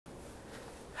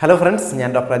Hello friends, ഞാൻ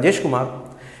doctor Rajesh Kumar.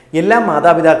 എല്ലാ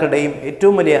മാതാപിതാക്കളുടെയും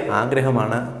ഏറ്റവും വലിയ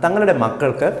ആഗ്രഹമാണ് തങ്ങളുടെ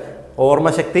മക്കൾക്ക്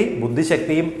ഓർമ്മശക്തി,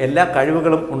 ബുദ്ധിശക്തിയും എല്ലാ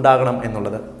കഴിവുകളും ഉണ്ടാകണം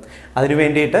എന്നുള്ളത്.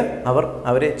 അതിനുവേണ്ടിയിട്ട്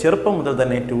അവരെ ചെറുപ്പം മുതൽ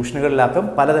തന്നെ ട്യൂഷനുകളിലാക്കും,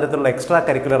 പലതരത്തിലുള്ള എക്സ്ട്രാ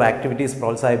കരിക്കുലർ ആക്ടിവിറ്റീസ്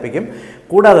പ്രോത്സാഹിപ്പിക്കും.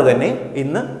 കൂടാതെ തന്നെ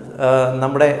ഇന്ന്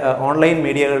നമ്മുടെ ഓൺലൈൻ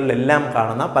മീഡിയകളിലെല്ലാം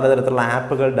കാണുന്ന പലതരത്തിലുള്ള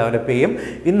ആപ്പുകൾ ഡെവലപ്പ് ചെയ്യും.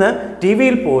 ഇന്ന് ടി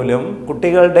വിയിൽ പോലും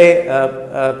കുട്ടികളുടെ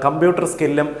കമ്പ്യൂട്ടർ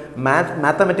സ്കില്ലും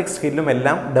മാത്തമാറ്റിക്സ് സ്കില്ലും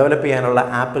എല്ലാം ഡെവലപ്പ് ചെയ്യാനുള്ള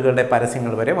ആപ്പുകളുടെ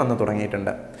പരസ്യങ്ങൾ വരെ വന്നു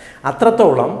തുടങ്ങിയിട്ടുണ്ട്.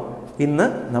 അത്രത്തോളം ഇന്ന്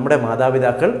നമ്മുടെ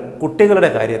മാതാപിതാക്കൾ കുട്ടികളുടെ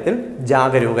കാര്യത്തിൽ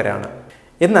ജാഗരൂകരാണ്.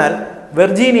 എന്നാൽ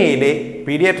വെർജീനിയയിലെ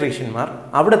പീഡിയാട്രീഷ്യന്മാർ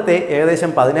അവിടുത്തെ ഏകദേശം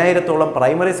 10,000-ഓളം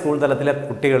പ്രൈമറി സ്കൂൾ തലത്തിലെ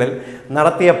കുട്ടികളിൽ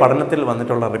നടത്തിയ പഠനത്തിൽ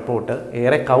വന്നിട്ടുള്ള റിപ്പോർട്ട്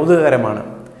ഏറെ കൗതുകകരമാണ്.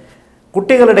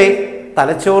 കുട്ടികളുടെ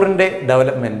തലച്ചോറിൻ്റെ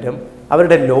ഡെവലപ്മെൻറ്റും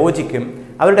അവരുടെ ലോജിക്കും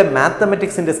അവരുടെ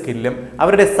മാത്തമാറ്റിക്സിൻ്റെ സ്കില്ലും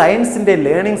അവരുടെ സയൻസിൻ്റെ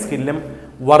ലേണിംഗ് സ്കില്ലും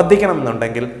വർദ്ധിക്കണം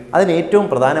എന്നുണ്ടെങ്കിൽ അതിന് ഏറ്റവും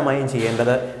പ്രധാനമായും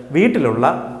ചെയ്യേണ്ടത് വീട്ടിലുള്ള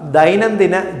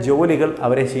ദൈനംദിന ജോലികൾ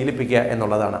അവരെ ശീലിപ്പിക്കുക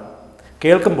എന്നുള്ളതാണ്.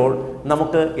 കേൾക്കുമ്പോൾ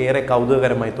നമുക്ക് ഏറെ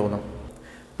കൗതുകകരമായി തോന്നും.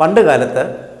 പണ്ട് കാലത്ത്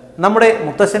നമ്മുടെ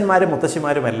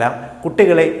മുത്തശ്ശിമാരുമെല്ലാം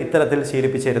കുട്ടികളെ ഇത്തരത്തിൽ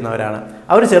ശീലിപ്പിച്ചിരുന്നവരാണ്.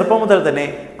 അവർ ചെറുപ്പം മുതൽ തന്നെ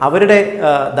അവരുടെ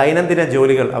ദൈനംദിന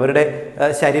ജോലികൾ, അവരുടെ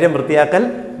ശരീരം വൃത്തിയാക്കൽ,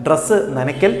 ഡ്രസ്സ്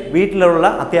നനയ്ക്കൽ, വീട്ടിലുള്ള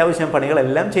അത്യാവശ്യം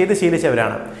പണികളെല്ലാം ചെയ്ത്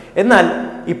ശീലിച്ചവരാണ്. എന്നാൽ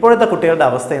ഇപ്പോഴത്തെ കുട്ടികളുടെ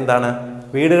അവസ്ഥ എന്താണ്?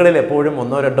 വീടുകളിൽ എപ്പോഴും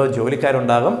 1-2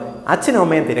 ജോലിക്കാരുണ്ടാകും. അച്ഛനും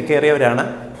അമ്മയും തിരക്കേറിയവരാണ്.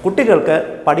 കുട്ടികൾക്ക്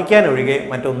പഠിക്കാനൊഴികെ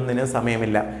മറ്റൊന്നിനും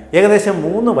സമയമില്ല. ഏകദേശം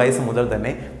 3 വയസ്സ് മുതൽ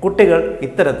തന്നെ കുട്ടികൾ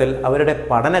ഇത്തരത്തിൽ അവരുടെ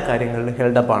പഠന കാര്യങ്ങളിൽ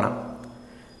ഹെൽഡപ്പാണ്.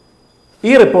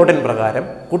 ഈ റിപ്പോർട്ടിന് പ്രകാരം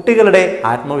കുട്ടികളുടെ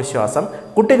ആത്മവിശ്വാസം,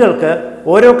 കുട്ടികൾക്ക്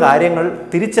ഓരോ കാര്യങ്ങൾ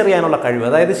തിരിച്ചറിയാനുള്ള കഴിവ്,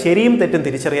 അതായത് ശരിയും തെറ്റും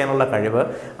തിരിച്ചറിയാനുള്ള കഴിവ്,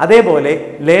 അതേപോലെ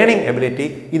ലേണിംഗ് എബിലിറ്റി,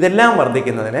 ഇതെല്ലാം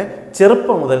വർദ്ധിക്കുന്നതിന്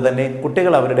ചെറുപ്പം മുതൽ തന്നെ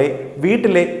കുട്ടികൾ അവരുടെ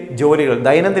വീട്ടിലെ ജോലികൾ,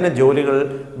 ദൈനംദിന ജോലികളിൽ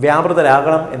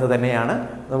വ്യാപൃതരാകണം എന്ന് തന്നെയാണ്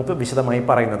നമുക്ക് വിശദമായി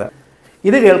പറയുന്നത്.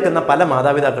 ഇത് കേൾക്കുന്ന പല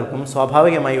മാതാപിതാക്കൾക്കും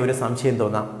സ്വാഭാവികമായി ഒരു സംശയം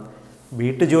തോന്നാം.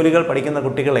 വീട്ടുജോലികൾ പഠിക്കുന്ന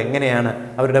കുട്ടികൾ എങ്ങനെയാണ്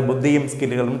അവരുടെ ബുദ്ധിയും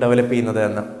സ്കില്ലുകളും ഡെവലപ്പ് ചെയ്യുന്നത്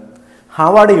എന്ന്.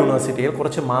 ഹാർവാർഡ് യൂണിവേഴ്സിറ്റിയിൽ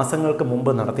കുറച്ച്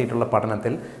മുമ്പ് നടത്തിയിട്ടുള്ള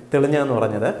പഠനത്തിൽ തെളിഞ്ഞതെന്ന്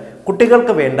പറഞ്ഞത്,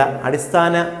 കുട്ടികൾക്ക് വേണ്ട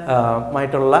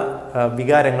അടിസ്ഥാനമായിട്ടുള്ള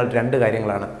വികാരങ്ങൾ 2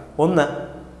 കാര്യങ്ങളാണ്. ഒന്ന്,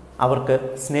 അവർക്ക്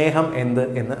സ്നേഹം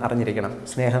എന്ന് അറിഞ്ഞിരിക്കണം.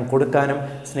 സ്നേഹം കൊടുക്കാനും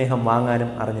സ്നേഹം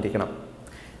വാങ്ങാനും അറിഞ്ഞിരിക്കണം.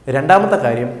 രണ്ടാമത്തെ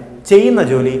കാര്യം, ചെയ്യുന്ന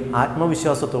ജോലി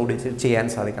ആത്മവിശ്വാസത്തോടെ ചെയ്യാൻ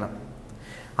സാധിക്കണം.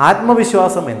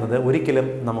 ആത്മവിശ്വാസം എന്നത് ഒരിക്കലും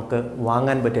നമുക്ക്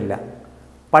വാങ്ങാൻ പറ്റില്ല,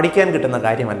 പഠിക്കാൻ കിട്ടുന്ന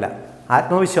കാര്യമല്ല.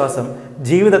 ആത്മവിശ്വാസം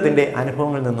ജീവിതത്തിൻ്റെ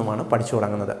അനുഭവങ്ങളിൽ നിന്നുമാണ് പഠിച്ചു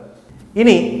തുടങ്ങുന്നത്.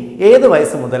 ഇനി ഏത്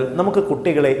വയസ്സ് മുതൽ നമുക്ക്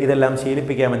കുട്ടികളെ ഇതെല്ലാം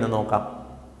ശീലിപ്പിക്കാമെന്ന് നോക്കാം.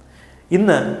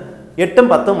 ഇന്ന്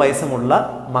 8-10 വയസ്സുമുള്ള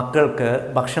മക്കൾക്ക്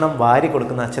ഭക്ഷണം വാരി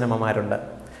കൊടുക്കുന്ന അച്ഛനമ്മമാരുണ്ട്.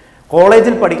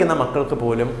 കോളേജിൽ പഠിക്കുന്ന മക്കൾക്ക്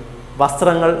പോലും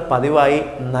വസ്ത്രങ്ങൾ പതിവായി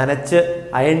നനച്ച്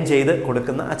അയൺ ചെയ്ത്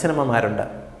കൊടുക്കുന്ന അച്ഛനമ്മമാരുണ്ട്.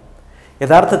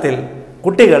 യഥാർത്ഥത്തിൽ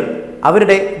കുട്ടികൾ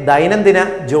അവരുടെ ദൈനംദിന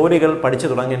ജോലികൾ പഠിച്ചു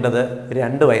തുടങ്ങേണ്ടത്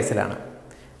 2 വയസ്സിലാണ്.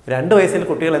 2 വയസ്സിൽ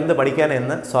കുട്ടികൾ എന്ത്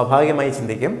പഠിക്കാനെന്ന് സ്വാഭാവികമായി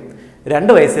ചിന്തിക്കും.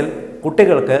 2 വയസ്സിൽ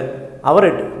കുട്ടികൾക്ക് അവർ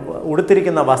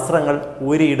ഉടുത്തിരിക്കുന്ന വസ്ത്രങ്ങൾ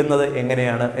ഊരിയിടുന്നത്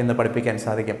എങ്ങനെയാണ് എന്ന് പഠിപ്പിക്കാൻ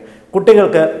സാധിക്കും.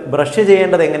 കുട്ടികൾക്ക് ബ്രഷ്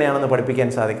ചെയ്യേണ്ടത് എങ്ങനെയാണെന്ന് പഠിപ്പിക്കാൻ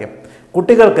സാധിക്കും.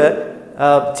 കുട്ടികൾക്ക്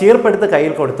ചീർപ്പെടുത്ത്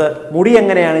കയ്യിൽ കൊടുത്ത് മുടി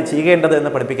എങ്ങനെയാണ് ചീകേണ്ടത്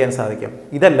എന്ന് പഠിപ്പിക്കാൻ സാധിക്കും.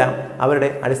 ഇതെല്ലാം അവരുടെ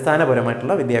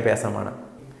അടിസ്ഥാനപരമായിട്ടുള്ള വിദ്യാഭ്യാസമാണ്.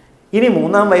 ഇനി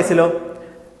 3-ാം വയസ്സിലോ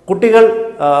കുട്ടികൾ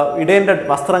ഇടേണ്ട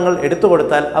വസ്ത്രങ്ങൾ എടുത്തു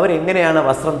കൊടുത്താൽ അവരെങ്ങനെയാണ്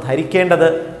വസ്ത്രം ധരിക്കേണ്ടത്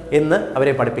എന്ന്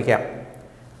അവരെ പഠിപ്പിക്കാം.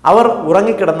 അവർ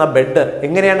ഉറങ്ങിക്കിടന്ന ബെഡ്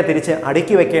എങ്ങനെയാണ് തിരിച്ച്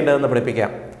അടുക്കി വയ്ക്കേണ്ടതെന്ന്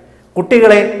പഠിപ്പിക്കാം.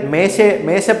 കുട്ടികളെ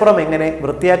മേശപ്പുറം എങ്ങനെ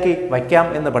വൃത്തിയാക്കി വയ്ക്കാം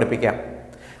എന്ന് പഠിപ്പിക്കാം.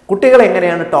 കുട്ടികൾ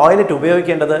എങ്ങനെയാണ് ടോയ്ലറ്റ്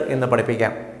ഉപയോഗിക്കേണ്ടത് എന്ന്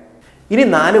പഠിപ്പിക്കാം. ഇനി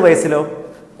 4 വയസ്സിലോ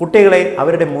കുട്ടികളെ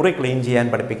അവരുടെ മുറി ക്ലീൻ ചെയ്യാൻ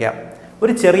പഠിപ്പിക്കാം.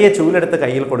 ഒരു ചെറിയ ചൂലെടുത്ത്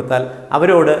കയ്യിൽ കൊടുത്താൽ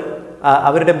അവരോട്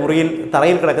അവരുടെ മുറിയിൽ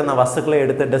തറയിൽ കിടക്കുന്ന വസ്തുക്കളെ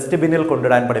എടുത്ത് ഡസ്റ്റ്ബിന്നിൽ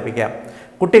കൊണ്ടിടാൻ പഠിപ്പിക്കാം.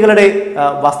 കുട്ടികളുടെ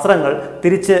വസ്ത്രങ്ങൾ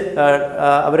തിരിച്ച്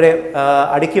അവരെ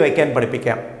അടുക്കി വയ്ക്കാൻ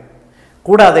പഠിപ്പിക്കാം.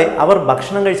 കൂടാതെ അവർ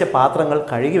ഭക്ഷണം കഴിച്ച പാത്രങ്ങൾ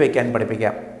കഴുകി വയ്ക്കാൻ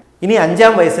പഠിപ്പിക്കാം. ഇനി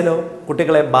 5-ാം വയസ്സിലോ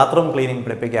കുട്ടികളെ ബാത്റൂം ക്ലീനിങ്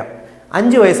പഠിപ്പിക്കാം.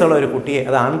 5 വയസ്സുള്ള ഒരു കുട്ടിയെ,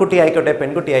 അത് ആൺകുട്ടി ആയിക്കോട്ടെ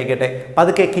പെൺകുട്ടി ആയിക്കോട്ടെ,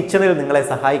 പതുക്കെ കിച്ചണിൽ നിങ്ങളെ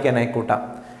സഹായിക്കാനായി കൂട്ടാം.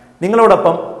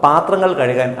 നിങ്ങളോടൊപ്പം പാത്രങ്ങൾ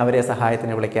കഴുകാൻ അവരെ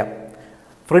സഹായത്തിന് വിളിക്കാം.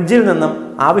 ഫ്രിഡ്ജിൽ നിന്നും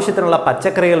ആവശ്യത്തിനുള്ള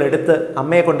പച്ചക്കറികൾ എടുത്ത്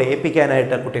അമ്മയെ കൊണ്ട്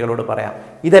ഏൽപ്പിക്കാനായിട്ട് കുട്ടികളോട് പറയാം.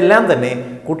 ഇതെല്ലാം തന്നെ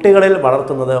കുട്ടികളിൽ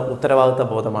വളർത്തുന്നത് ഉത്തരവാദിത്വ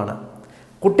ബോധമാണ്.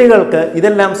 കുട്ടികൾക്ക്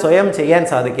ഇതെല്ലാം സ്വയം ചെയ്യാൻ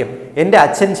സാധിക്കും. എൻ്റെ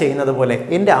അച്ഛൻ ചെയ്യുന്നത് പോലെ,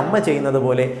 എൻ്റെ അമ്മ ചെയ്യുന്നത്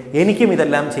പോലെ എനിക്കും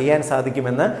ഇതെല്ലാം ചെയ്യാൻ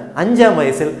സാധിക്കുമെന്ന് 5-ാം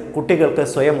വയസ്സിൽ കുട്ടികൾക്ക്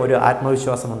സ്വയം ഒരു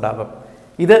ആത്മവിശ്വാസം ഉണ്ടാകും.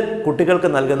 ഇത്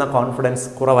കുട്ടികൾക്ക് നൽകുന്ന കോൺഫിഡൻസ്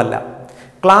കുറവല്ല.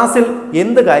 ക്ലാസ്സിൽ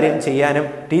എന്ത് കാര്യം ചെയ്യാനും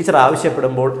ടീച്ചർ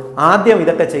ആവശ്യപ്പെടുമ്പോൾ ആദ്യം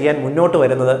ഇതൊക്കെ ചെയ്യാൻ മുന്നോട്ട്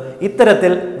വരുന്നത്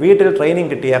ഇത്തരത്തിൽ വീട്ടിൽ ട്രെയിനിങ്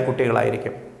കിട്ടിയ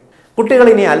കുട്ടികളായിരിക്കും. കുട്ടികൾ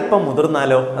ഇനി അല്പം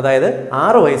മുതിർന്നാലോ, അതായത്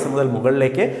 6 വയസ്സ് മുതൽ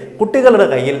മുകളിലേക്ക് കുട്ടികളുടെ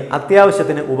കയ്യിൽ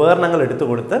അത്യാവശ്യത്തിന് ഉപകരണങ്ങൾ എടുത്തു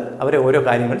കൊടുത്ത് അവരെ ഓരോ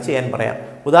കാര്യങ്ങൾ ചെയ്യാൻ പറയാം.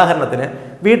 ഉദാഹരണത്തിന്,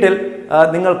 വീട്ടിൽ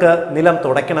നിങ്ങൾക്ക് നിലം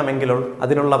തുടയ്ക്കണമെങ്കിലോ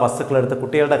അതിനുള്ള വസ്തുക്കൾ എടുത്ത്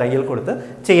കുട്ടികളുടെ കയ്യിൽ കൊടുത്ത്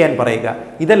ചെയ്യാൻ പറയുക.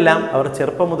 ഇതെല്ലാം അവർ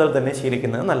ചെറുപ്പം മുതൽ തന്നെ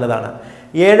ശീലിക്കുന്നത് നല്ലതാണ്.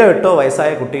 7-8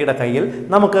 വയസ്സായ കുട്ടിയുടെ കയ്യിൽ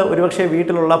നമുക്ക് ഒരുപക്ഷെ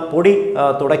വീട്ടിലുള്ള പൊടി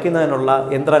തുടയ്ക്കുന്നതിനുള്ള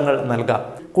യന്ത്രങ്ങൾ നൽകാം.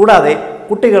 കൂടാതെ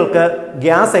കുട്ടികൾക്ക്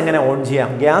ഗ്യാസ് എങ്ങനെ ഓൺ ചെയ്യാം,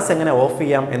 ഗ്യാസ് എങ്ങനെ ഓഫ്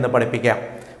ചെയ്യാം എന്ന് പഠിപ്പിക്കാം.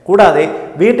 കൂടാതെ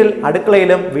വീട്ടിൽ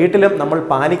അടുക്കളയിലും വീട്ടിലും നമ്മൾ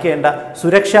പാലിക്കേണ്ട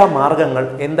സുരക്ഷാ മാർഗങ്ങൾ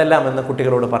എന്തെല്ലാം എന്ന്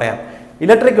കുട്ടികളോട് പറയാം.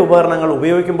 ഇലക്ട്രിക് ഉപകരണങ്ങൾ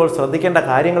ഉപയോഗിക്കുമ്പോൾ ശ്രദ്ധിക്കേണ്ട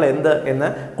കാര്യങ്ങൾ എന്ത് എന്ന്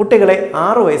കുട്ടികളെ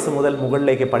 6 വയസ്സ് മുതൽ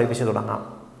മുകളിലേക്ക് പഠിപ്പിച്ചു തുടങ്ങാം.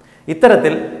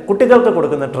 ഇത്തരത്തിൽ കുട്ടികൾക്ക്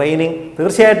കൊടുക്കുന്ന ട്രെയിനിങ്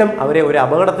തീർച്ചയായിട്ടും അവരെ ഒരു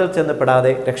അപകടത്തിൽ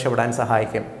ചെന്നപ്പെടാതെ രക്ഷപ്പെടാൻ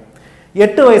സഹായിക്കും.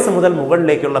 8 വയസ്സ് മുതൽ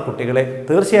മുകളിലേക്കുള്ള കുട്ടികളെ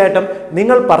തീർച്ചയായിട്ടും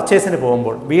നിങ്ങൾ പർച്ചേസിന്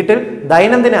പോകുമ്പോൾ, വീട്ടിൽ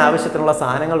ദൈനംദിന ആവശ്യത്തിനുള്ള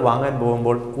സാധനങ്ങൾ വാങ്ങാൻ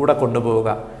പോകുമ്പോൾ കൂടെ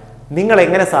കൊണ്ടുപോവുക. നിങ്ങൾ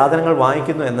എങ്ങനെ സാധനങ്ങൾ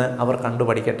വാങ്ങിക്കുന്നു എന്ന് അവർ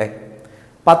കണ്ടുപഠിക്കട്ടെ.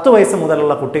 10 വയസ്സ്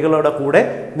മുതലുള്ള കുട്ടികളുടെ കൂടെ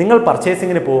നിങ്ങൾ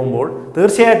പർച്ചേസിങ്ങിന് പോകുമ്പോൾ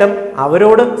തീർച്ചയായിട്ടും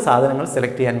അവരോട് സാധനങ്ങൾ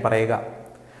സെലക്ട് ചെയ്യാൻ പറയുക.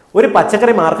 ഒരു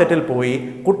പച്ചക്കറി മാർക്കറ്റിൽ പോയി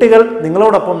കുട്ടികൾ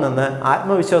നിങ്ങളോടൊപ്പം നിന്ന്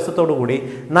ആത്മവിശ്വാസത്തോടു കൂടി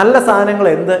നല്ല സാധനങ്ങൾ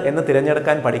എന്ത് എന്ന്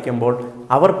തിരഞ്ഞെടുക്കാൻ പഠിക്കുമ്പോൾ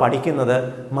അവർ പഠിക്കുന്നത്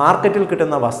മാർക്കറ്റിൽ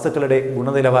കിട്ടുന്ന വസ്തുക്കളുടെ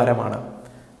ഗുണനിലവാരമാണ്.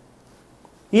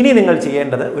 ഇനി നിങ്ങൾ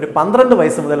ചെയ്യേണ്ടത് ഒരു 12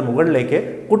 വയസ്സ് മുതൽ മുകളിലേക്ക്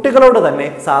കുട്ടികളോട് തന്നെ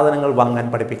സാധനങ്ങൾ വാങ്ങാൻ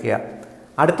പഠിപ്പിക്കുക.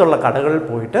 അടുത്തുള്ള കടകളിൽ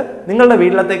പോയിട്ട് നിങ്ങളുടെ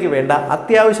വീട്ടിലത്തേക്ക് വേണ്ട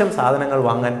അത്യാവശ്യം സാധനങ്ങൾ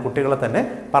വാങ്ങാൻ കുട്ടികളെ തന്നെ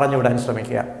പറഞ്ഞുവിടാൻ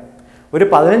ശ്രമിക്കുക. ഒരു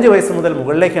 15 വയസ്സ് മുതൽ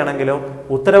മുകളിലേക്കാണെങ്കിലോ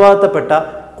ഉത്തരവാദിത്തപ്പെട്ട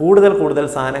കൂടുതൽ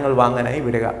സാധനങ്ങൾ വാങ്ങാനായി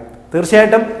വിടുക.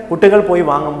 തീർച്ചയായിട്ടും കുട്ടികൾ പോയി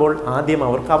വാങ്ങുമ്പോൾ ആദ്യം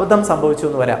അവർക്ക് അബദ്ധം സംഭവിച്ചു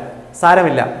എന്ന് വരാം.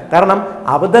 സാരമില്ല, കാരണം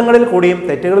അബദ്ധങ്ങളിൽ കൂടിയും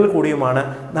തെറ്റുകളിൽ കൂടിയുമാണ്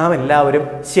നാം എല്ലാവരും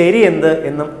ശരി എന്ത്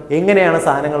എന്നും എങ്ങനെയാണ്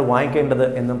സാധനങ്ങൾ വാങ്ങിക്കേണ്ടത്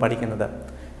എന്നും പഠിക്കുന്നത്.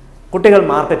 കുട്ടികൾ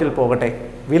മാർക്കറ്റിൽ പോകട്ടെ,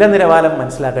 വില നിലവാരം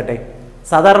മനസ്സിലാക്കട്ടെ,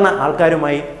 സാധാരണ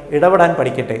ആൾക്കാരുമായി ഇടപെടാൻ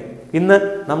പഠിക്കട്ടെ. ഇന്ന്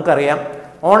നമുക്കറിയാം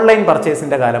ഓൺലൈൻ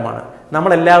പർച്ചേസിൻ്റെ കാലമാണ്.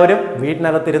 നമ്മളെല്ലാവരും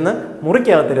വീട്ടിനകത്തിരുന്ന്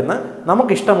മുറിക്കകത്തിരുന്ന്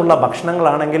നമുക്കിഷ്ടമുള്ള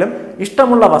ഭക്ഷണങ്ങളാണെങ്കിലും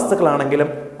ഇഷ്ടമുള്ള വസ്തുക്കളാണെങ്കിലും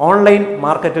ഓൺലൈൻ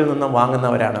മാർക്കറ്റിൽ നിന്നും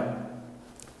വാങ്ങുന്നവരാണ്.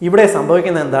 ഇവിടെ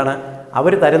സംഭവിക്കുന്നത് എന്താണ്?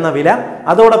 അവർ തരുന്ന വില,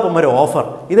 അതോടൊപ്പം ഒരു ഓഫർ,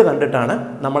 ഇത് കണ്ടിട്ടാണ്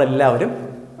നമ്മളെല്ലാവരും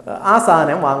ആ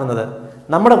സാധനം വാങ്ങുന്നത്.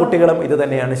 നമ്മുടെ കുട്ടികളും ഇത്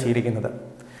തന്നെയാണ് ശീലിക്കുന്നത്.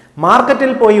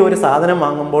 മാർക്കറ്റിൽ പോയി ഒരു സാധനം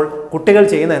വാങ്ങുമ്പോൾ കുട്ടികൾ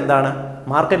ചെയ്യുന്ന എന്താണ്?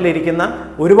 മാർക്കറ്റിലിരിക്കുന്ന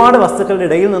ഒരുപാട് വസ്തുക്കളുടെ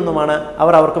ഇടയിൽ നിന്നുമാണ്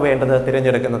അവർക്ക് വേണ്ടത്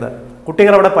തിരഞ്ഞെടുക്കുന്നത്.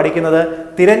 കുട്ടികൾ അവിടെ പഠിക്കുന്നത്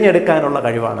തിരഞ്ഞെടുക്കാനുള്ള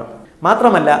കഴിവാണ്,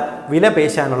 മാത്രമല്ല വില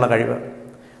പേശാനുള്ള കഴിവ്.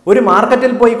 ഒരു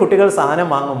മാർക്കറ്റിൽ പോയി കുട്ടികൾ സാധനം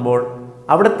വാങ്ങുമ്പോൾ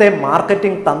അവിടുത്തെ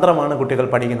മാർക്കറ്റിംഗ് തന്ത്രമാണ് കുട്ടികൾ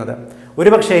പഠിക്കുന്നത്.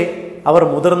 ഒരുപക്ഷെ അവർ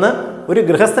മുതിർന്ന് ഒരു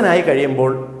ഗൃഹസ്ഥനായി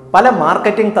കഴിയുമ്പോൾ പല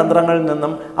മാർക്കറ്റിംഗ് തന്ത്രങ്ങളിൽ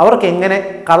നിന്നും അവർക്ക് എങ്ങനെ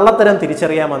കള്ളത്തരം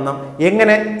തിരിച്ചറിയാമെന്നും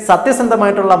എങ്ങനെ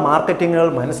സത്യസന്ധമായിട്ടുള്ള മാർക്കറ്റിങ്ങുകൾ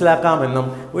മനസ്സിലാക്കാമെന്നും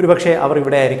ഒരുപക്ഷെ അവർ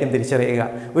ഇവിടെ ആയിരിക്കും തിരിച്ചറിയുക.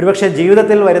 ഒരുപക്ഷെ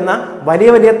ജീവിതത്തിൽ വരുന്ന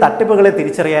വലിയ തട്ടിപ്പുകളെ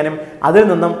തിരിച്ചറിയാനും അതിൽ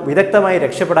നിന്നും വിദഗ്ധമായി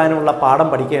രക്ഷപ്പെടാനുമുള്ള പാഠം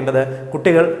പഠിക്കേണ്ടത്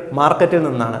കുട്ടികൾ മാർക്കറ്റിൽ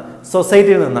നിന്നാണ്,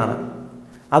 സൊസൈറ്റിയിൽ നിന്നാണ്.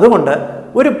 അതുകൊണ്ട്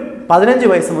ഒരു 15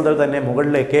 വയസ്സ് മുതൽ തന്നെ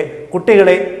മുകളിലേക്ക്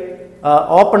കുട്ടികളെ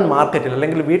ഓപ്പൺ മാർക്കറ്റിൽ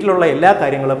അല്ലെങ്കിൽ വീട്ടിലുള്ള എല്ലാ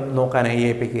കാര്യങ്ങളും നോക്കാനായി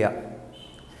ഏൽപ്പിക്കുക.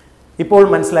 ഇപ്പോൾ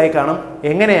മനസ്സിലായി കാണും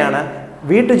എങ്ങനെയാണ്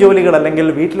വീട്ടുജോലികൾ അല്ലെങ്കിൽ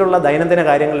വീട്ടിലുള്ള ദൈനംദിന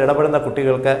കാര്യങ്ങളിൽ ഇടപെടുന്ന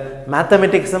കുട്ടികൾക്ക്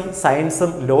മാത്തമാറ്റിക്സും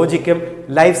സയൻസും ലോജിക്കും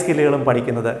ലൈഫ് സ്കില്ലുകളും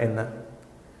പഠിക്കുന്നത് എന്ന്.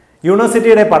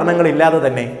 യൂണിവേഴ്സിറ്റിയുടെ പഠനങ്ങളില്ലാതെ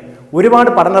തന്നെ,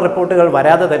 ഒരുപാട് പഠന റിപ്പോർട്ടുകൾ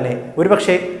വരാതെ തന്നെ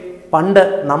ഒരുപക്ഷെ പണ്ട്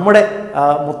നമ്മുടെ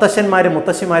മുത്തശ്ശന്മാരും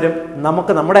മുത്തശ്ശിമാരും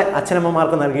നമുക്ക് നമ്മുടെ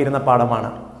അച്ഛനമ്മമാർക്ക് നൽകിയിരുന്ന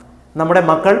പാഠമാണ്. നമ്മുടെ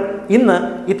മക്കൾ ഇന്ന്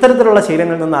ഇത്തരത്തിലുള്ള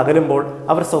ശീലങ്ങളിൽ നിന്ന് അകലുമ്പോൾ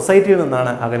അവർ സൊസൈറ്റിയിൽ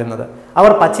നിന്നാണ് അകലുന്നത്,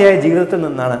 അവർ പച്ചയായ ജീവിതത്തിൽ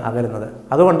നിന്നാണ് അകലുന്നത്.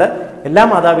 അതുകൊണ്ട് എല്ലാ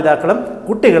മാതാപിതാക്കളും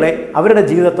കുട്ടികളെ അവരുടെ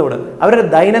ജീവിതത്തോട്, അവരുടെ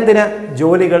ദൈനംദിന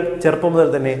ജോലികൾ ചെറുപ്പം മുതൽ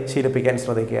തന്നെ ശീലിപ്പിക്കാൻ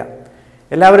ശ്രദ്ധിക്കുക.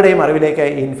 എല്ലാവരുടെയും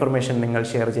അറിവിലേക്കായി ഈ ഇൻഫർമേഷൻ നിങ്ങൾ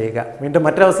ഷെയർ ചെയ്യുക. വീണ്ടും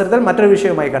മറ്റൊരവസരത്തിൽ മറ്റൊരു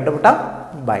വിഷയവുമായി കണ്ടുമുട്ടാം.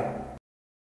 ബൈ.